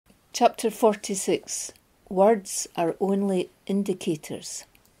Chapter 46. Words are only indicators.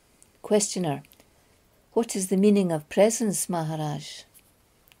 Questioner. What is the meaning of presence, Maharaj?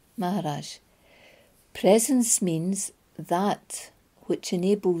 Maharaj. Presence means that which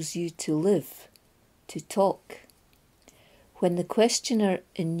enables you to live, to talk. When the questioner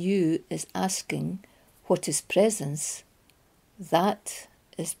in you is asking, what is presence? That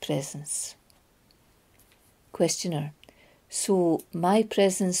is presence. Questioner. So my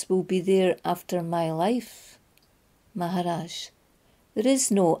presence will be there after my life? Maharaj. There is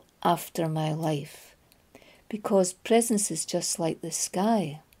no after my life, because presence is just like the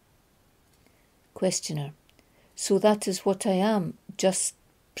sky. Questioner. So that is what I am, just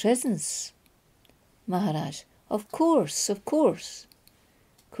presence? Maharaj. Of course, of course.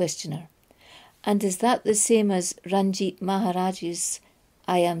 Questioner. And is that the same as Ranjit Maharaj's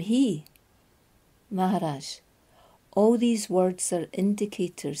I am he? Maharaj. All these words are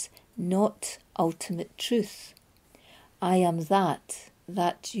indicators, not ultimate truth. I am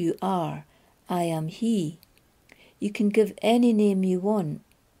that you are. I am he. You can give any name you want.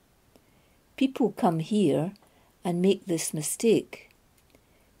 People come here and make this mistake.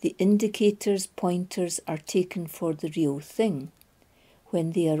 The indicators, pointers are taken for the real thing,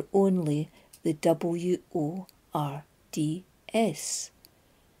 when they are only the WORDS,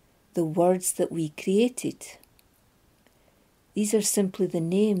 the words that we created. These are simply the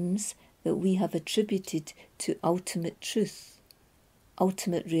names that we have attributed to ultimate truth,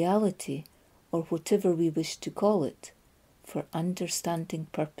 ultimate reality, or whatever we wish to call it, for understanding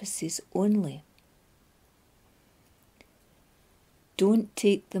purposes only. Don't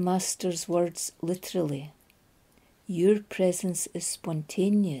take the Master's words literally. Your presence is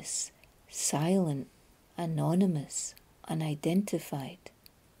spontaneous, silent, anonymous, unidentified.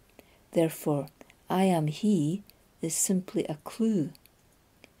 Therefore, I am he is simply a clue,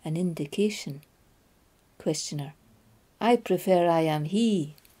 an indication. Questioner. I prefer I am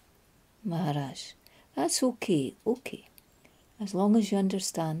he. Maharaj. That's okay. As long as you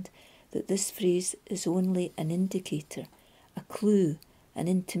understand that this phrase is only an indicator, a clue, an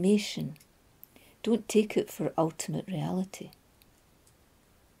intimation. Don't take it for ultimate reality.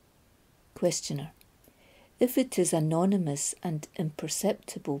 Questioner. If it is anonymous and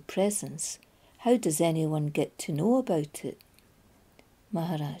imperceptible presence, how does anyone get to know about it?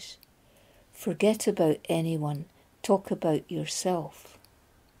 Maharaj. Forget about anyone. Talk about yourself.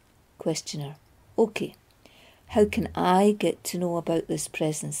 Questioner. Okay. How can I get to know about this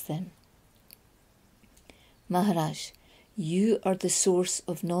presence then? Maharaj. You are the source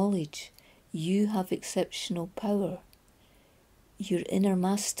of knowledge. You have exceptional power. Your inner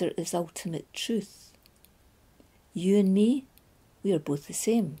master is ultimate truth. You and me, we are both the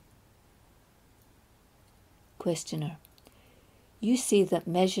same. Questioner. You say that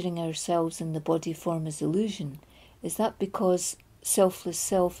measuring ourselves in the body form is illusion. Is that because selfless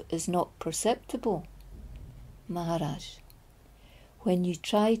self is not perceptible? Maharaj. When you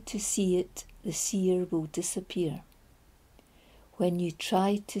try to see it, the seer will disappear. When you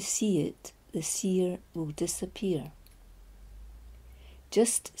try to see it, the seer will disappear.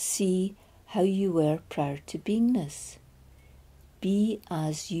 Just see how you were prior to beingness. Be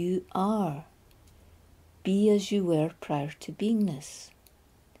as you are. Be as you were prior to beingness.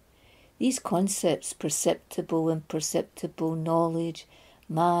 These concepts, perceptible, imperceptible, knowledge,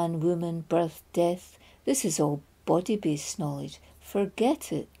 man, woman, birth, death, this is all body-based knowledge.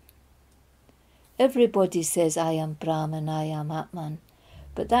 Forget it. Everybody says, I am Brahman, I am Atman,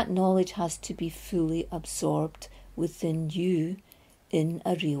 but that knowledge has to be fully absorbed within you in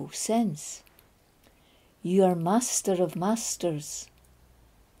a real sense. You are master of masters.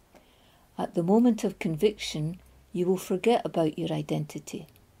 At the moment of conviction, you will forget about your identity.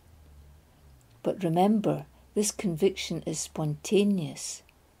 But remember, this conviction is spontaneous.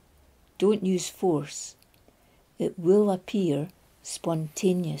 Don't use force. It will appear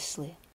spontaneously.